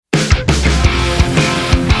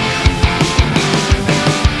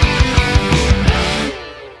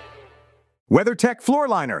WeatherTech Floor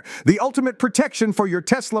Liner, the ultimate protection for your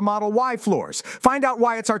Tesla Model Y floors. Find out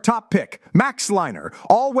why it's our top pick. Max Liner,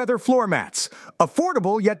 all-weather floor mats.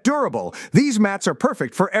 Affordable yet durable, these mats are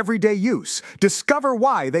perfect for everyday use. Discover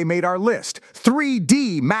why they made our list.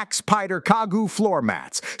 3D Max Pider Kagu floor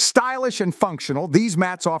mats. Stylish and functional, these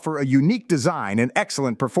mats offer a unique design and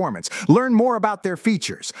excellent performance. Learn more about their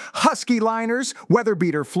features. Husky liners, weather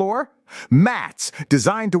beater floor. Mats,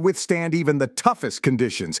 designed to withstand even the toughest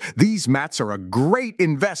conditions. These mats are a great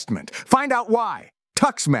investment. Find out why.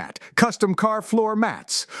 TuxMat, custom car floor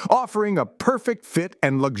mats, offering a perfect fit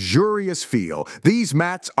and luxurious feel. These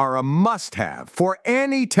mats are a must-have for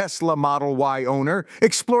any Tesla Model Y owner.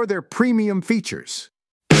 Explore their premium features.